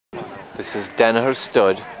This is Danaher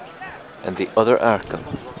Stud and the other Arkle.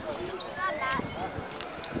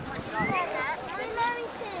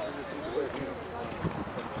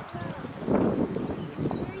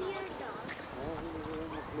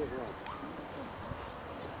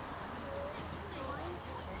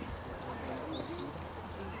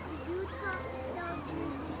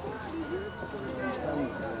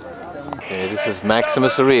 Okay, this is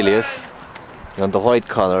Maximus Aurelius and the white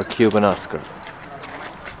collar Cuban Oscar.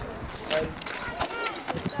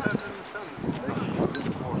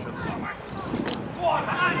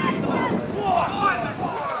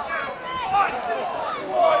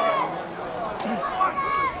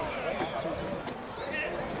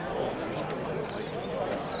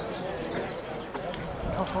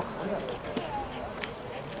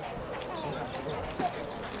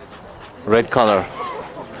 Red collar.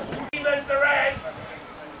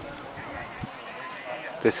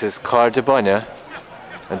 This is Car de Bonia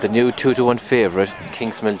and the new 2-to-1 favourite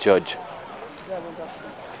Kingsmill Judge.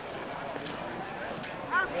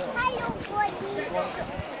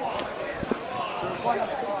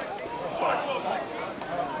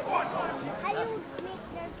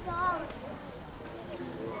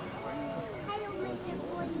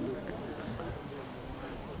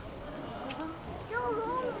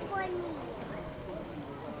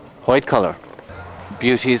 White collar.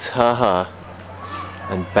 Beauties Hare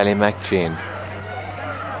and Ballymac Jane.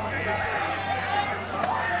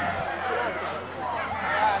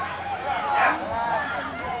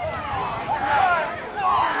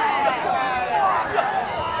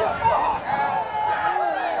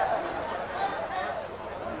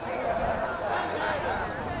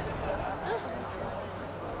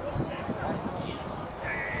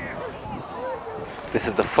 This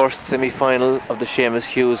is the first semi-final of the Seamus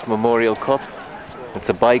Hughes Memorial Cup. It's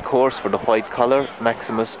a bye course for the white collar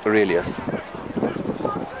Maximus Aurelius.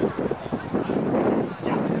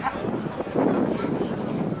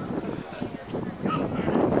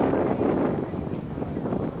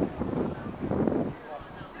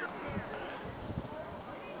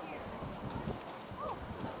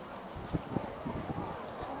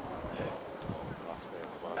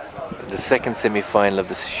 The second semi-final of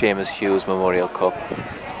the Seamus Hughes Memorial Cup.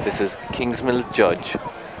 This is Kingsmill Judge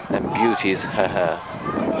and Beauties Hare.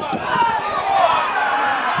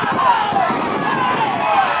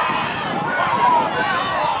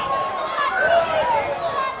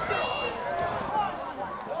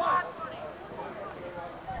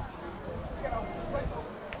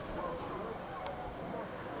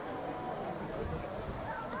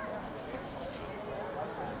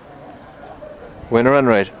 Winner and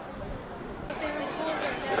red.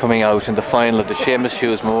 Coming out in the final of the Seamus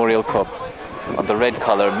Hughes Memorial Cup on the red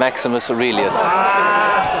collar Maximus Aurelius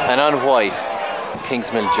and on white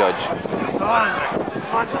Kingsmill Judge. Come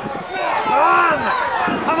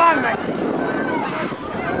on, Maximus!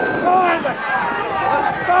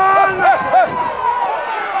 Come on, Maximus!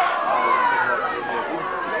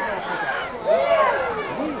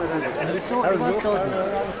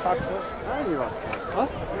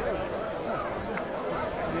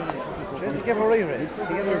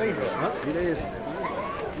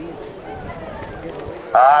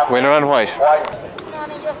 Winner on white.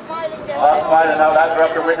 You're smiling there. I'm smiling now, lads, we're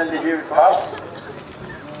after winning the Hughes Cup.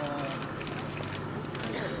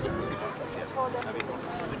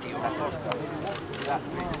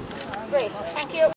 Great, thank you.